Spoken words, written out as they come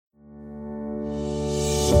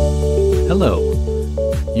Hello.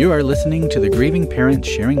 You are listening to the Grieving Parents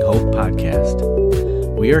Sharing Hope podcast.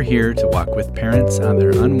 We are here to walk with parents on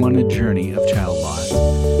their unwanted journey of child loss,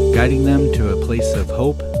 guiding them to a place of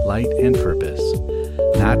hope, light, and purpose,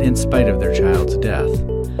 not in spite of their child's death,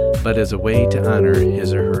 but as a way to honor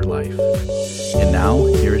his or her life. And now,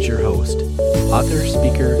 here is your host, author,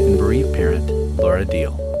 speaker, and bereaved parent, Laura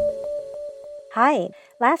Deal. Hi.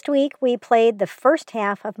 Last week, we played the first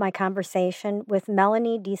half of my conversation with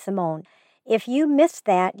Melanie DeSimone. If you missed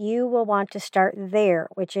that, you will want to start there,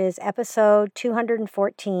 which is episode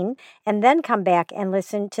 214, and then come back and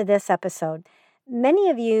listen to this episode. Many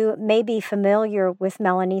of you may be familiar with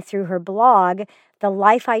Melanie through her blog, The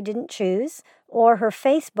Life I Didn't Choose, or her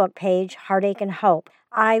Facebook page, Heartache and Hope.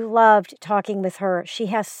 I loved talking with her. She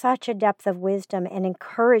has such a depth of wisdom and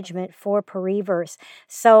encouragement for bereavers.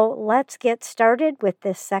 So let's get started with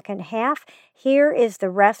this second half. Here is the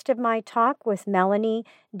rest of my talk with Melanie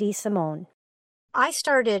DeSimone. I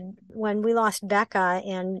started when we lost Becca,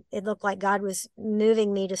 and it looked like God was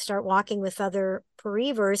moving me to start walking with other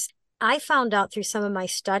bereavers. I found out through some of my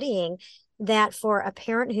studying that for a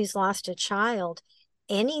parent who's lost a child,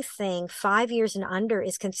 anything 5 years and under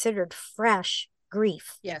is considered fresh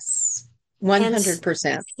grief. Yes,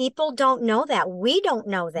 100%. People don't know that. We don't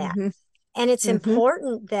know that. Mm-hmm. And it's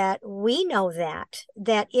important that we know that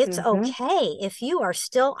it's okay if you are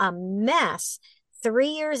still a mess 3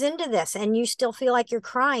 years into this and you still feel like you're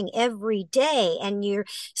crying every day and you're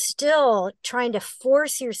still trying to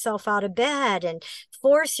force yourself out of bed and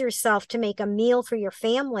force yourself to make a meal for your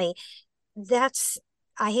family. That's,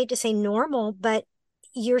 I hate to say normal, but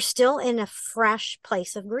you're still in a fresh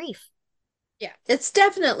place of grief. Yeah, it's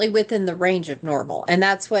definitely within the range of normal. And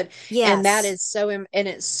that's what, yes. And that is and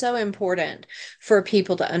it's so important for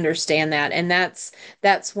people to understand that. And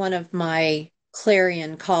that's one of my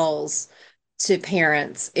clarion calls to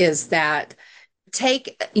parents is that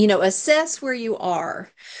assess where you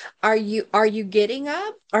are. Are you getting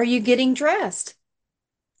up? Are you getting dressed?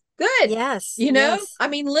 Good. Yes. Yes. I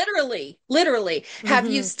mean, literally, have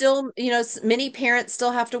you still, many parents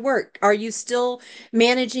still have to work. Are you still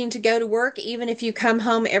managing to go to work, even if you come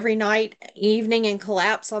home every evening and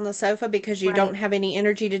collapse on the sofa because you don't have any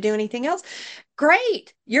energy to do anything else?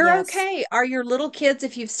 Great. You're okay. Are your little kids,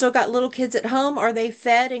 if you've still got little kids at home, are they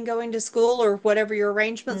fed and going to school or whatever your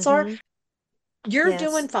arrangements are? You're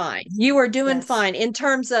doing fine. You are doing fine in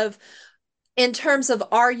terms of,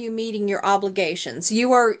 are you meeting your obligations?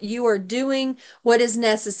 You are doing what is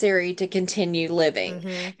necessary to continue living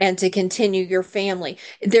and to continue your family.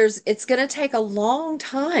 It's going to take a long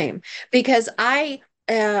time because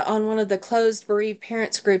on one of the closed bereaved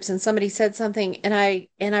parents groups, and somebody said something and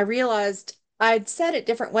I realized I'd said it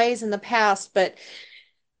different ways in the past, but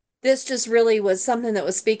this just really was something that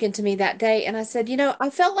was speaking to me that day. And I said,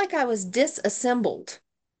 I felt like I was disassembled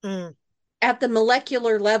at the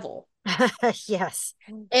molecular level. Yes.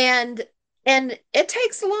 And it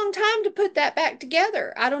takes a long time to put that back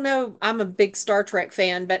together. I don't know. I'm a big Star Trek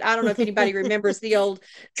fan, but I don't know if anybody remembers the old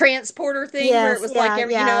transporter thing where it was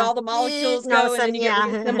all the molecules go and then you get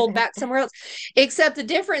reassembled back somewhere else. Except the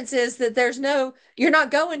difference is that you're not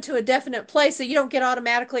going to a definite place, so you don't get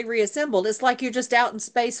automatically reassembled. It's like you're just out in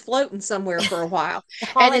space floating somewhere for a while.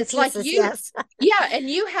 And it's pieces, like and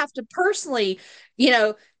you have to personally,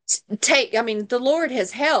 the Lord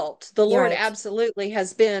has helped. The Lord absolutely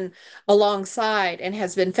has been alongside and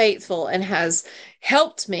has been faithful and has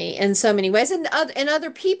helped me in so many ways. And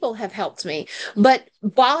other people have helped me. But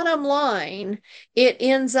bottom line, it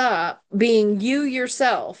ends up being you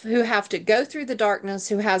yourself who have to go through the darkness,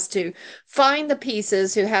 who has to find the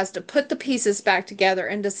pieces, who has to put the pieces back together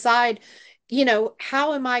and decide,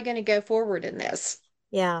 how am I going to go forward in this?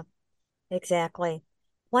 Yeah, exactly.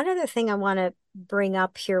 One other thing I want to bring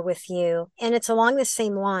up here with you, and it's along the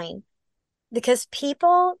same line, because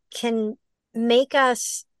people can make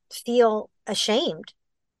us feel ashamed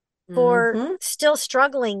for still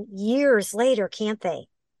struggling years later, can't they?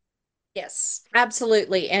 Yes,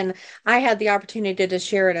 absolutely. And I had the opportunity to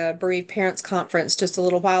share at a bereaved parents conference just a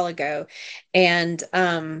little while ago. And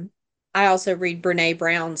I also read Brene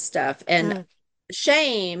Brown's stuff. And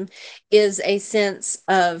shame is a sense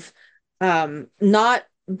of not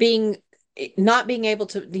being able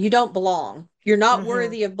to, you don't belong. You're not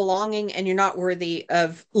worthy of belonging and you're not worthy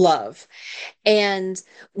of love. And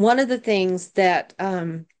one of the things that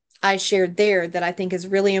I shared there that I think is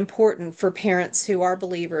really important for parents who are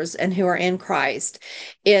believers and who are in Christ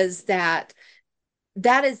is that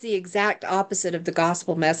is the exact opposite of the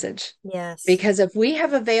gospel message. Yes. Because if we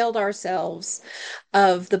have availed ourselves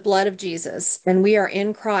of the blood of Jesus and we are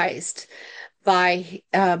in Christ, by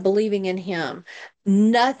believing in him,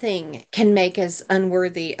 Nothing can make us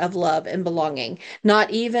unworthy of love and belonging.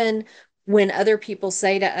 Not even when other people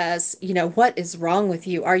say to us, what is wrong with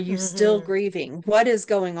you? Are you still Hmm. grieving? What is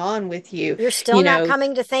going on with you? You're still You not know,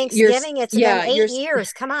 coming to you're, Thanksgiving. It's been yeah, 8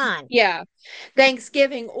 years. Come on. yeah,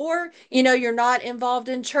 Thanksgiving, or you're not involved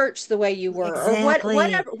in church the way you were, or Exactly.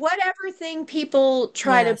 whatever thing people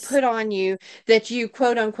try to Yes, put on you that you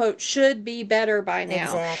quote unquote should be better by now.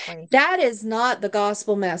 exactly. That is not the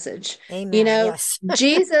gospel message. You Amen. know, Yes.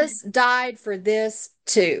 Jesus died for this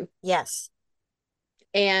too. Yes.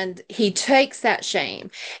 And he takes that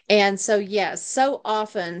shame. And so, yes, so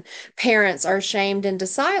often parents are shamed into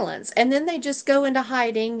silence and then they just go into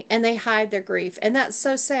hiding and they hide their grief. And that's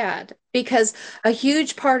so sad because a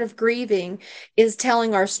huge part of grieving is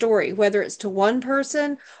telling our story, whether it's to one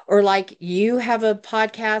person or like you have a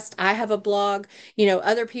podcast, I have a blog,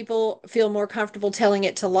 other people feel more comfortable telling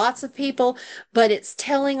it to lots of people, but it's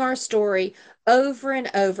telling our story over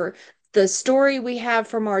and over. The story we have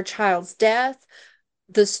from our child's death,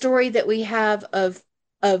 the story that we have of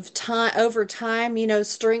time over time,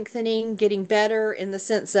 strengthening, getting better in the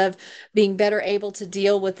sense of being better able to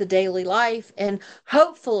deal with the daily life, and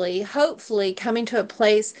hopefully coming to a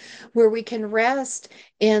place where we can rest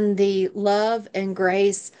in the love and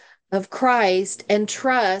grace of Christ and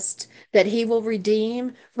trust that he will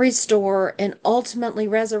redeem, restore, and ultimately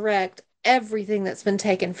resurrect everything that's been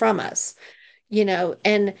taken from us.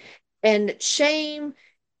 And shame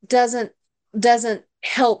doesn't doesn't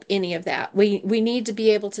help any of that. We need to be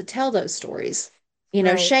able to tell those stories.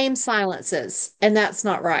 Right. Shame silences, and that's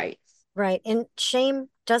not right. Right. And shame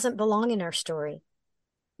doesn't belong in our story.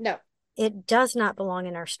 No. It does not belong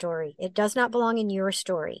in our story. It does not belong in your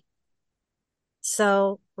story.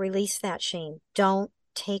 So release that shame. Don't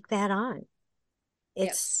take that on.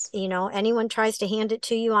 Yes. Anyone tries to hand it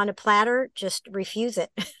to you on a platter, just refuse it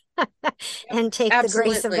Yep. and take the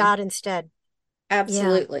grace of Absolutely. God instead. Yeah.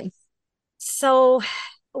 Absolutely. So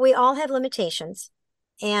we all have limitations,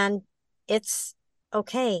 and it's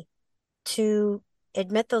okay to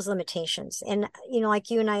admit those limitations. And, like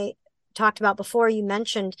you and I talked about before, you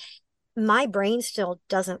mentioned my brain still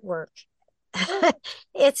doesn't work.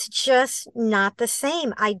 It's just not the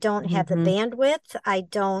same. I don't have the Hmm. bandwidth. I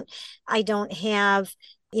don't have,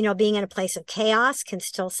 being in a place of chaos can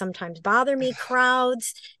still sometimes bother me,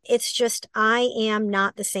 crowds. It's just, I am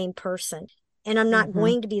not the same person and I'm not Hmm.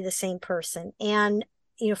 going to be the same person. And,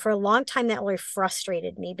 for a long time that really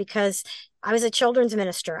frustrated me because I was a children's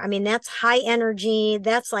minister. I mean, that's high energy.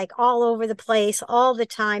 That's like all over the place all the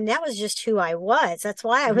time. That was just who I was. That's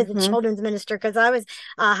why I was a Hmm. children's minister because I was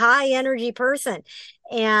a high energy person.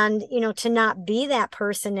 And, to not be that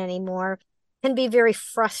person anymore can be very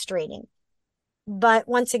frustrating. But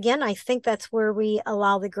once again, I think that's where we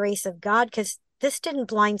allow the grace of God because this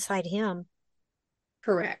didn't blindside him.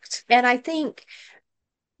 Correct. And I think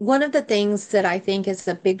one of the things that I think is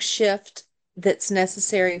a big shift that's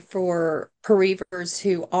necessary for bereavers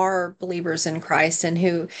who are believers in Christ and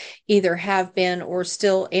who either have been or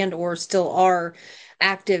still are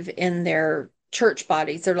active in their church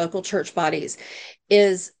bodies, their local church bodies,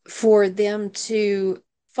 is for them to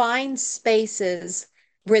find spaces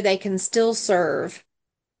where they can still serve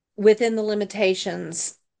within the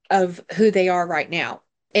limitations of who they are right now.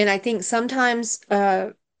 And I think sometimes,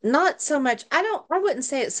 not so much, I wouldn't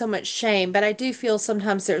say it's so much shame, but I do feel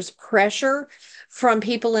sometimes there's pressure from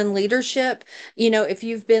people in leadership. If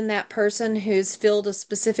you've been that person who's filled a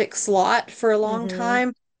specific slot for a long Mm-hmm.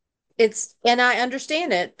 time, and I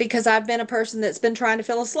understand it because I've been a person that's been trying to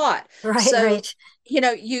fill a slot. Right, So, right.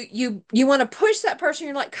 you want to push that person.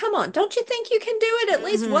 You're like, come on, don't you think you can do it at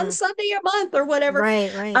least one Mm-hmm. Sunday a month or whatever?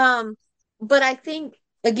 Right, right. Um, but I think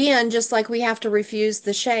again, just like we have to refuse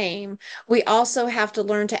the shame, we also have to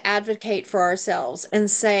learn to advocate for ourselves and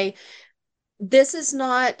say, this is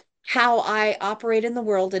not how I operate in the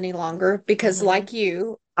world any longer because Mm-hmm. like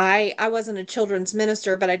you, I wasn't a children's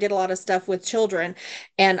minister, but I did a lot of stuff with children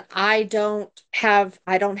and I don't have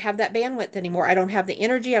that bandwidth anymore. I don't have the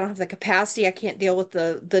energy, I don't have the capacity. I can't deal with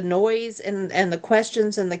the noise and the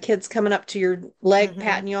questions and the kids coming up to your leg Mm-hmm.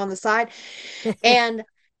 patting you on the side. And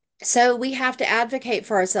so we have to advocate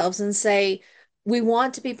for ourselves and say, we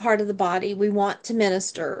want to be part of the body. We want to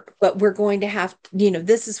minister, but we're going to have,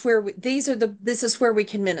 this is where this is where we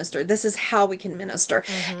can minister. This is how we can minister.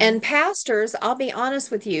 Mm-hmm. And pastors, I'll be honest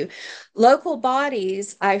with you, local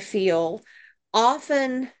bodies, I feel,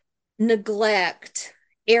 often neglect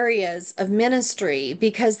areas of ministry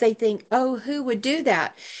because they think, oh, who would do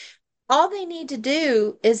that? All they need to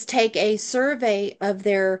do is take a survey of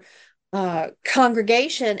their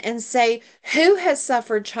congregation and say, who has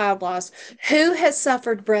suffered child loss? Who has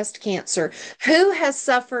suffered breast cancer? Who has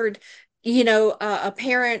suffered, a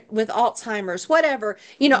parent with Alzheimer's, whatever,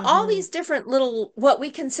 all Mm-hmm. these different little, what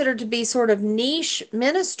we consider to be sort of niche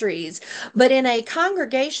ministries. But in a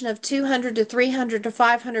congregation of 200 to 300 to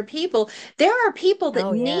 500 people, there are people that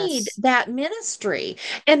Oh, need yes. that ministry.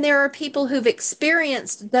 And there are people who've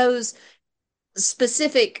experienced those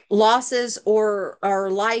specific losses or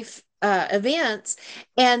life events,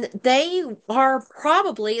 and they are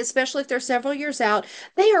probably, especially if they're several years out,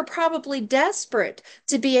 they are probably desperate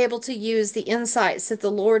to be able to use the insights that the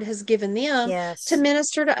Lord has given them to Yes.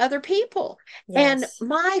 minister to other people. And Yes.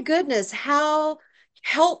 my goodness, healthy,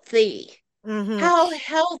 Mm-hmm. how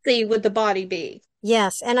healthy would the body be?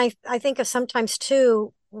 Yes. And I think of sometimes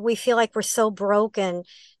too, we feel like we're so broken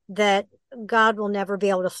that God will never be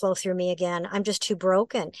able to flow through me again. I'm just too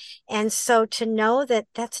broken. And so to know that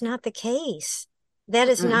that's not the case, that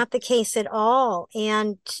is Mm-mm. not the case at all.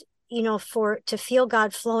 And, for to feel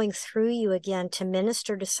God flowing through you again, to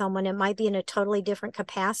minister to someone, it might be in a totally different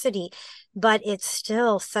capacity, but it's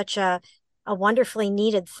still such a wonderfully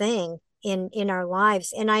needed thing in our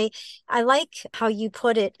lives. And I like how you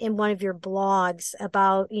put it in one of your blogs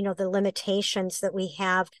about, the limitations that we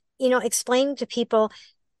have, explaining to people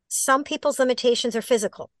some people's limitations are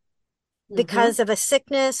physical Mm-hmm. because of a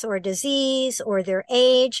sickness or a disease or their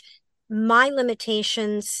age. My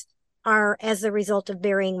limitations are as a result of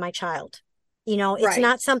burying my child. It's Right.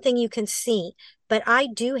 not something you can see, but I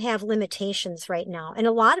do have limitations right now. And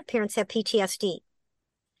a lot of parents have PTSD.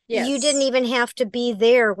 You didn't Yes. even have to be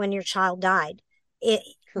there when your child died. It,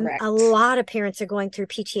 a Correct. lot of parents are going through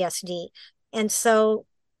PTSD. And so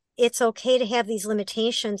it's okay to have these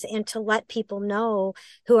limitations and to let people know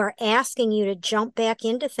who are asking you to jump back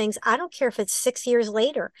into things. I don't care if it's 6 years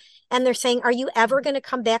later. And they're saying, are you ever going to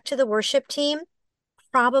come back to the worship team?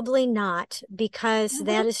 Probably not, because Mm-hmm.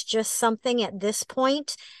 that is just something at this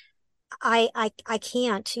point I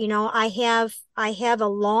can't, I have a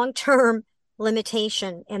long-term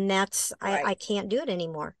limitation, and that's I Right. can't do it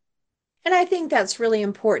anymore. And I think that's really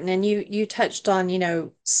important. And you touched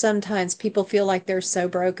on, sometimes people feel like they're so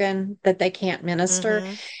broken that they can't minister.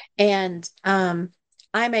 Mm-hmm. And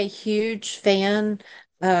I'm a huge fan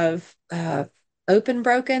of open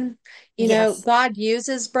broken. Yes. God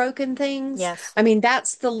uses broken things. Yes. I mean,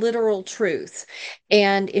 that's the literal truth.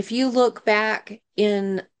 And if you look back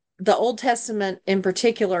in the Old Testament in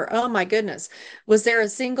particular, oh my goodness, was there a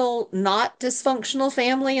single not dysfunctional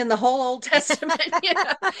family in the whole Old Testament?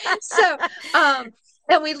 So, um,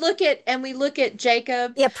 and we look at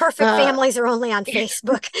Jacob, Yeah, perfect uh, families are only on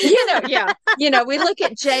Facebook. yeah, we look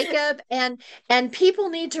at Jacob, and people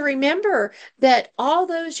need to remember that all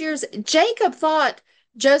those years Jacob thought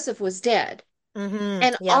Joseph was dead. Mm-hmm.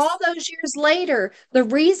 And all Yes. those years later, the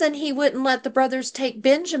reason he wouldn't let the brothers take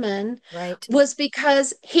Benjamin Right. was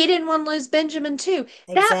because he didn't want to lose Benjamin too.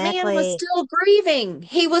 That man was Exactly. still grieving.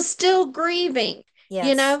 He was still grieving, you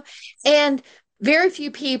Yes. know? And very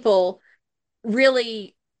few people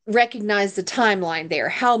really recognize the timeline there,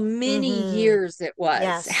 how many Mm-hmm. years it was,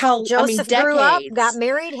 Yes. I mean, Joseph grew up, got decades,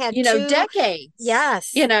 married, had two, decades,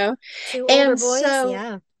 yes, two older and boys. so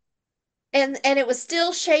Yeah. and it was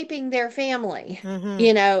still shaping their family, Mm-hmm.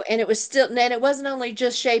 and it wasn't only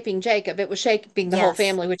just shaping Jacob, it was shaping the whole Yes.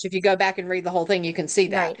 family, which if you go back and read the whole thing, you can see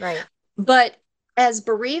Right, that. right. But as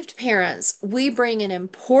bereaved parents, we bring an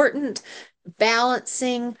important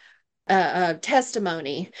balancing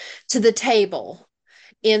testimony to the table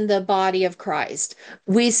in the body of Christ.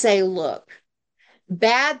 We say, look,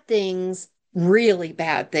 bad things, really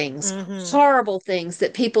bad things, Mm-hmm. horrible things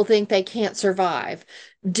that people think they can't survive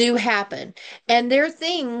do happen. And they're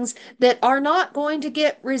things that are not going to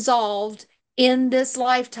get resolved in this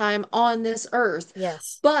lifetime on this earth.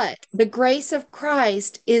 Yes. But the grace of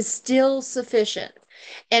Christ is still sufficient.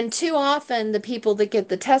 And too often, the people that get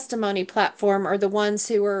the testimony platform are the ones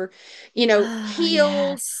who are, Ah,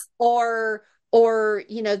 healed, yes. or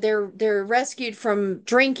they're rescued from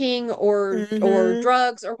drinking or Mm-hmm.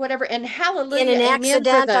 drugs or whatever, and In hallelujah, an amen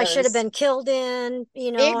for accident I should have those. been killed in.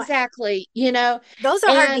 Exactly, Those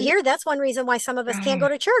are hard to and hear. That's one reason why some of us can't go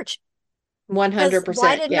to church. Because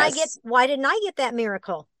 100%, yes, why didn't I get that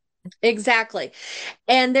miracle? exactly.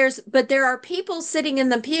 But there are people sitting in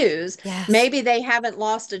the pews. Yes. Maybe they haven't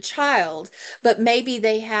lost a child, but maybe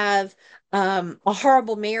they have a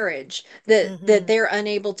horrible marriage that Mm-hmm. they're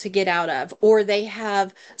unable to get out of, or they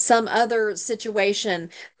have some other situation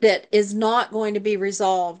that is not going to be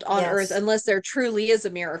resolved on earth Yes. unless there truly is a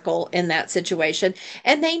miracle in that situation.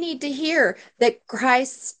 And they need to hear that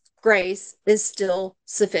Christ's grace is still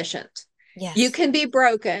sufficient. You Yes. can be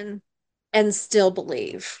broken, and still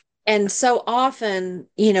believe. And so often,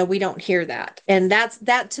 we don't hear that. And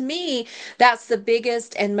that to me, that's the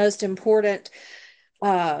biggest and most important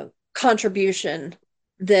uh, contribution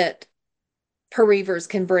that bereavers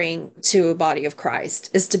can bring to a body of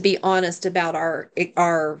Christ, is to be honest about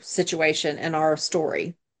our situation and our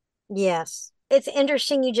story. Yes. It's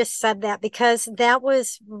interesting you just said that because that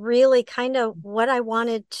was really kind of what I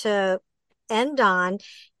wanted to end on,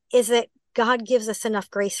 is that God gives us enough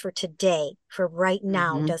grace for today, for right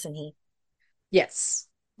now, Mhm. doesn't he? Yes,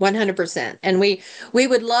 100%. And we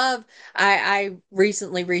would love, I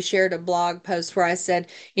recently reshared a blog post where I said,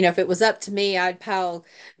 if it was up to me, I'd pile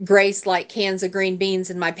grace like cans of green beans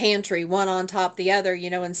in my pantry, one on top the other,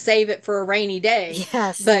 and save it for a rainy day.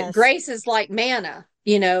 Yes, But yes, grace is like manna,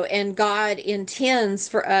 and God intends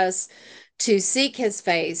for us to seek his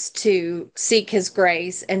face, to seek his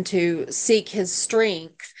grace, and to seek his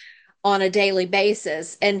strength on a daily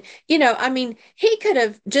basis. And, I mean, he could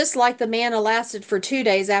have, just like the manna lasted for 2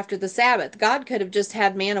 days after the Sabbath, God could have just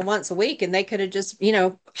had manna once a week and they could have just,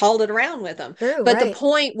 hauled it around with them. true, But the right.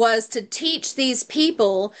 point was to teach these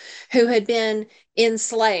people who had been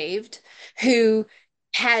enslaved, who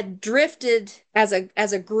had drifted as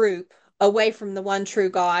a group away from the one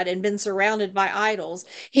true God and been surrounded by idols.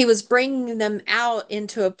 He was bringing them out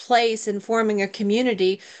into a place and forming a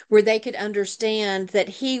community where they could understand that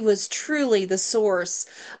he was truly the source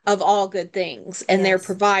of all good things and their Yes.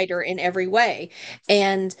 provider in every way.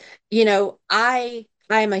 And, I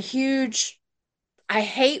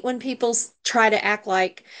hate when people try to act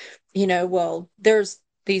like, well, there's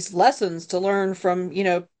these lessons to learn from,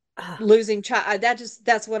 Ugh. losing child.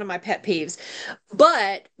 That's one of my pet peeves.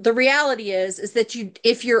 But the reality is that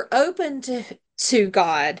if you're open to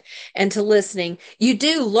God and to listening, you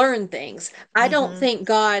do learn things. I don't Mm-hmm. think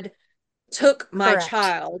God took my Correct.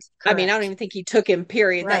 child. I mean, I don't Correct. even think he took him,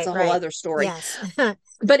 period. That's Right, a whole right. other story. Yes.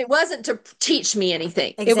 But it wasn't to teach me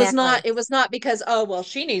anything. Exactly. It was not because, oh, well,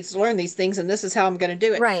 she needs to learn these things and this is how I'm going to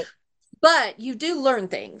do it. Right. But you do learn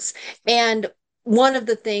things. And one of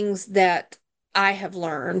the things that I have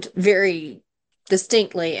learned very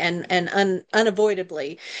distinctly and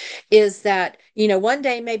unavoidably is that, one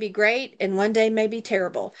day may be great and one day may be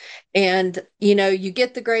terrible. And, you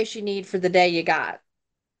get the grace you need for the day you got.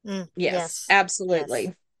 Yes, Yes. Yes.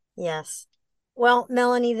 absolutely. Yes. Well,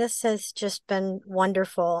 Melanie, this has just been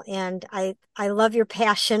wonderful, and I love your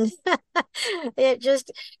passion. It just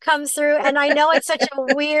comes through, and I know it's such a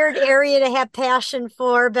weird area to have passion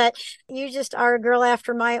for, but you just are a girl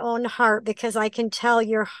after my own heart, because I can tell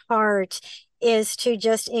your heart is to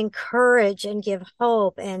just encourage and give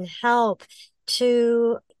hope and help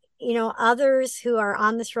to, others who are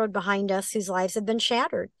on this road behind us whose lives have been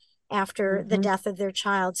shattered after the Mhm. death of their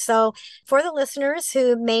child. So, for the listeners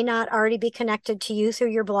who may not already be connected to you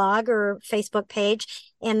through your blog or Facebook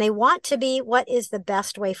page, and they want to be, what is the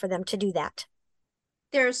best way for them to do that?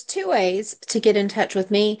 There's two ways to get in touch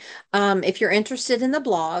with me. If you're interested in the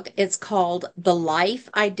blog, it's called The Life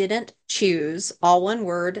I Didn't Choose, all one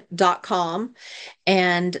word.com.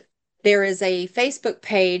 And there is a Facebook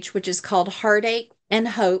page which is called Heartache and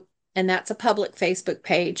Hope. And that's a public Facebook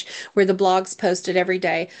page where the blog's posted every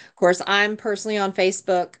day. Of course, I'm personally on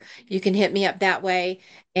Facebook. You can hit me up that way.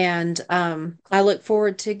 And I look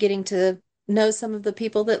forward to getting to know some of the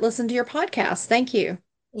people that listen to your podcast. Thank you.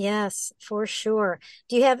 Yes, for sure.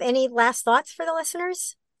 Do you have any last thoughts for the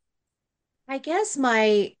listeners? I guess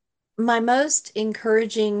my most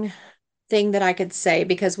encouraging thing that I could say,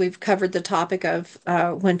 because we've covered the topic of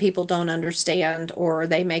when people don't understand or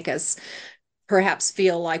they make us perhaps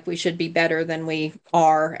feel like we should be better than we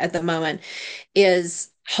are at the moment, is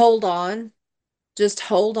hold on. Just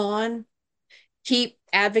hold on. Keep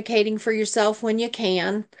advocating for yourself when you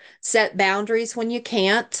can. Set boundaries when you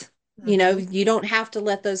can't. Mm-hmm. You don't have to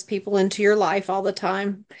let those people into your life all the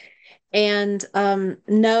time. And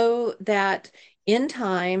know that in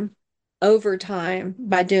time, over time,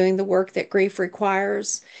 by doing the work that grief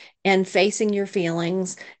requires and facing your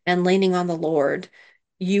feelings and leaning on the Lord,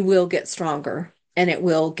 you will get stronger and it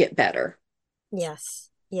will get better.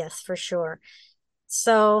 Yes, yes, for sure.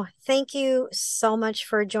 So, thank you so much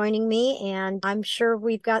for joining me. And I'm sure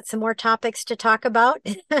we've got some more topics to talk about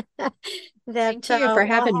that Thank you for will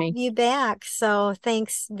having have me. you back. So,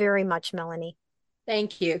 thanks very much, Melanie.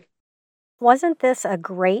 Thank you. Wasn't this a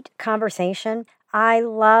great conversation? I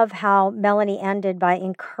love how Melanie ended by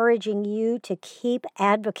encouraging you to keep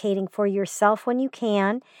advocating for yourself when you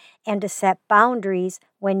can and to set boundaries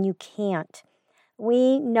when you can't.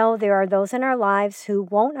 We know there are those in our lives who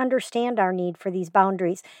won't understand our need for these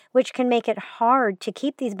boundaries, which can make it hard to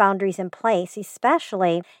keep these boundaries in place,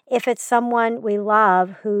 especially if it's someone we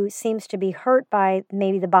love who seems to be hurt by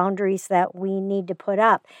maybe the boundaries that we need to put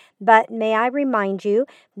up. But may I remind you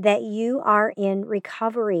that you are in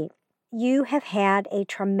recovery. You have had a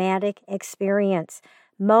traumatic experience.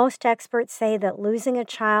 Most experts say that losing a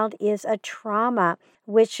child is a trauma,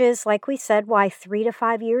 which is, like we said, why 3 to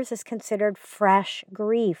 5 years is considered fresh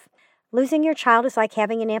grief. Losing your child is like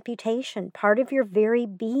having an amputation. Part of your very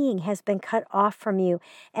being has been cut off from you,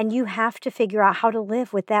 and you have to figure out how to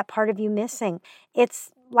live with that part of you missing.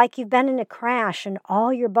 It's like you've been in a crash and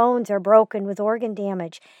all your bones are broken with organ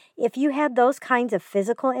damage. If you had those kinds of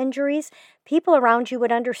physical injuries, people around you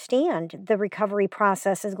would understand the recovery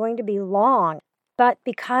process is going to be long. But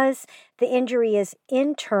because the injury is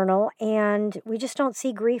internal and we just don't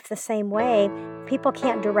see grief the same way, people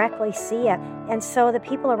can't directly see it. And so the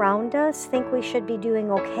people around us think we should be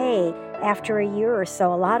doing okay after a year or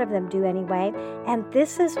so. A lot of them do anyway. And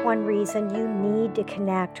this is one reason you need to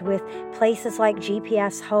connect with places like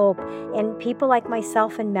GPS Hope and people like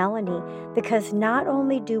myself and Melanie, because not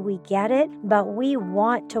only do we get it, but we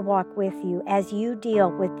want to walk with you as you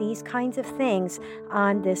deal with these kinds of things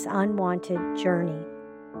on this unwanted journey.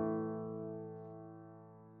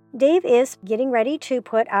 Dave is getting ready to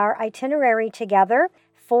put our itinerary together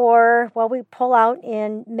we pull out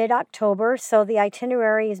in mid-October, so the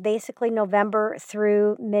itinerary is basically November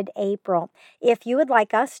through mid-April. If you would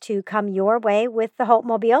like us to come your way with the Hope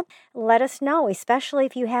Mobile, let us know, especially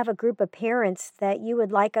if you have a group of parents that you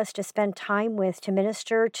would like us to spend time with, to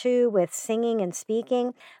minister to, with singing and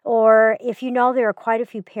speaking, or if you know there are quite a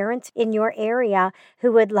few parents in your area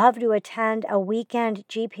who would love to attend a weekend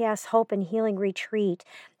GPS Hope and Healing retreat.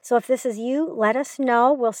 So if this is you, let us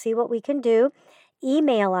know. We'll see what we can do.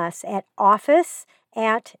 Email us at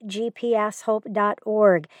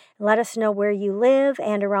office@gpshope.org. Let us know where you live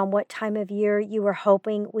and around what time of year you were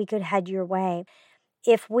hoping we could head your way.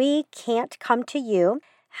 If we can't come to you,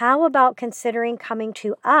 how about considering coming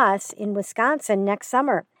to us in Wisconsin next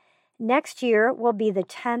summer? Next year will be the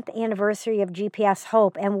 10th anniversary of GPS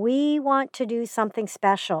Hope, and we want to do something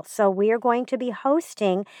special. So we are going to be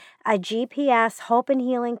hosting a GPS Hope and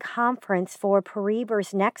Healing Conference for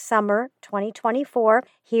bereavers next summer, 2024,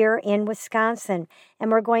 here in Wisconsin. And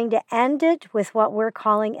we're going to end it with what we're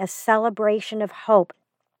calling a celebration of hope,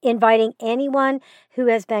 inviting anyone who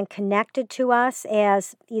has been connected to us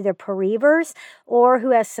as either bereavers or who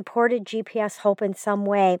has supported GPS Hope in some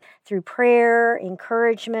way through prayer,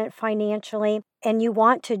 encouragement, financially, and you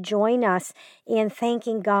want to join us in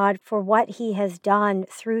thanking God for what He has done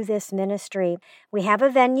through this ministry. We have a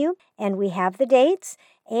venue and we have the dates,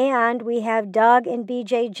 and we have Doug and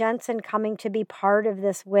BJ Jensen coming to be part of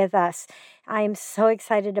this with us. I am so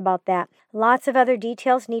excited about that. Lots of other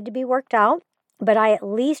details need to be worked out, but I at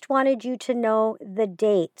least wanted you to know the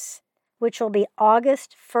dates, which will be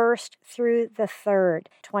August 1st through the 3rd,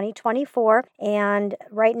 2024. And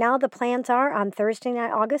right now the plans are on Thursday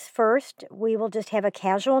night, August 1st, we will just have a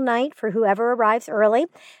casual night for whoever arrives early.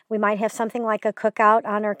 We might have something like a cookout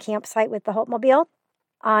on our campsite with the Hope Mobile.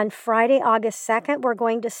 On Friday, August 2nd, we're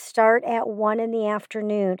going to start at 1 in the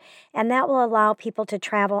afternoon, and that will allow people to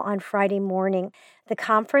travel on Friday morning. The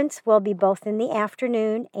conference will be both in the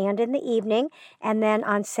afternoon and in the evening, and then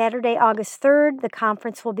on Saturday, August 3rd, the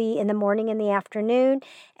conference will be in the morning and the afternoon,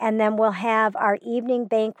 and then we'll have our evening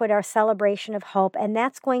banquet, our celebration of hope, and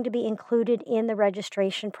that's going to be included in the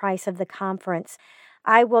registration price of the conference.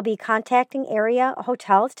 I will be contacting area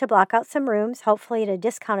hotels to block out some rooms, hopefully at a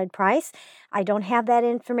discounted price. I don't have that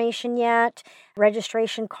information yet,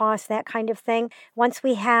 registration costs, that kind of thing. Once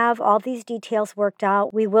we have all these details worked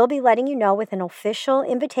out, we will be letting you know with an official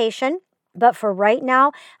invitation. But for right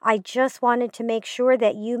now, I just wanted to make sure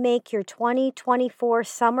that you make your 2024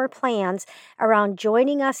 summer plans around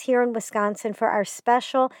joining us here in Wisconsin for our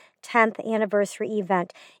special 10th anniversary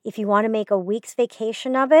event. If you want to make a week's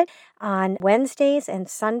vacation of it, on Wednesdays and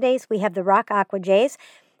Sundays, we have the Rock Aqua Jays,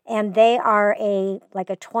 and they are a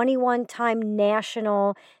 21-time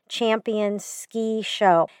national champion ski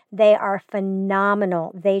show. They are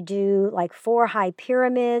phenomenal. They do 4 high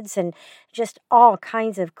pyramids and just all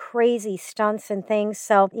kinds of crazy stunts and things.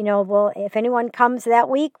 So, if anyone comes that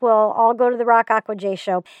week, we'll all go to the Rock Aqua J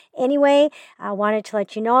show. Anyway, I wanted to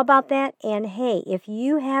let you know about that. And hey, if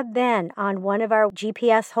you have been on one of our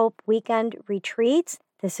GPS Hope weekend retreats,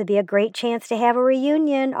 this would be a great chance to have a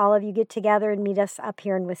reunion. All of you get together and meet us up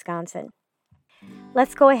here in Wisconsin.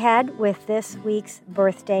 Let's go ahead with this week's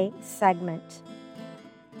birthday segment.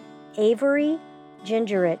 Avery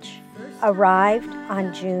Gingerich arrived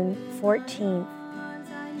on June 14th.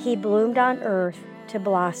 He bloomed on earth to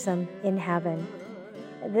blossom in heaven.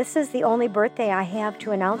 This is the only birthday I have to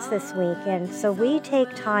announce this week, and so we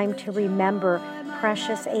take time to remember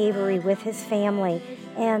precious Avery with his family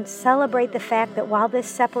and celebrate the fact that while this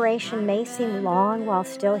separation may seem long while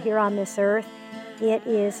still here on this earth, it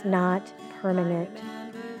is not permanent.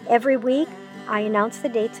 Every week, I announce the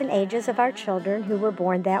dates and ages of our children who were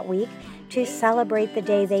born that week to celebrate the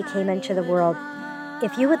day they came into the world.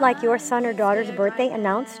 If you would like your son or daughter's birthday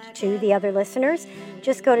announced to the other listeners,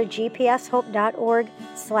 just go to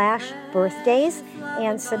gpshope.org/birthdays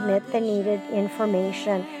and submit the needed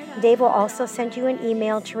information. Dave will also send you an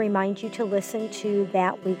email to remind you to listen to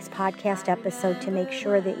that week's podcast episode to make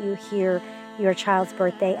sure that you hear your child's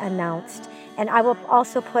birthday announced. And I will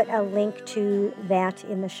also put a link to that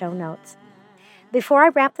in the show notes. Before I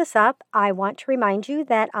wrap this up, I want to remind you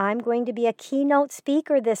that I'm going to be a keynote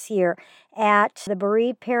speaker this year at the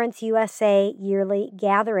Bereaved Parents USA yearly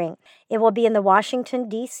gathering. It will be in the Washington,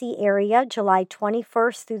 D.C. area, July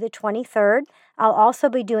 21st through the 23rd. I'll also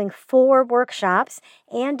be doing 4 workshops,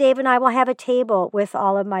 and Dave and I will have a table with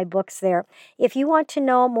all of my books there. If you want to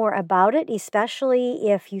know more about it, especially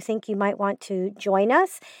if you think you might want to join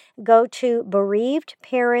us, go to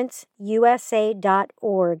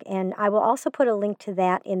bereavedparentsusa.org, and I will also put a link to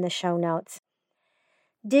that in the show notes.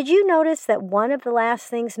 Did you notice that one of the last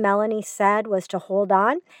things Melanie said was to hold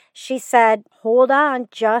on? She said, hold on,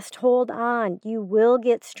 just hold on. You will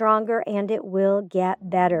get stronger and it will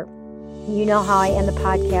get better. You know how I end the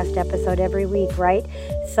podcast episode every week, right?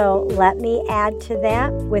 So let me add to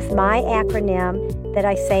that with my acronym that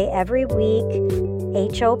I say every week,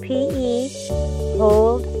 HOPE,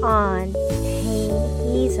 hold on, pain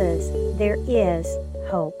eases, there is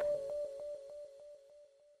hope.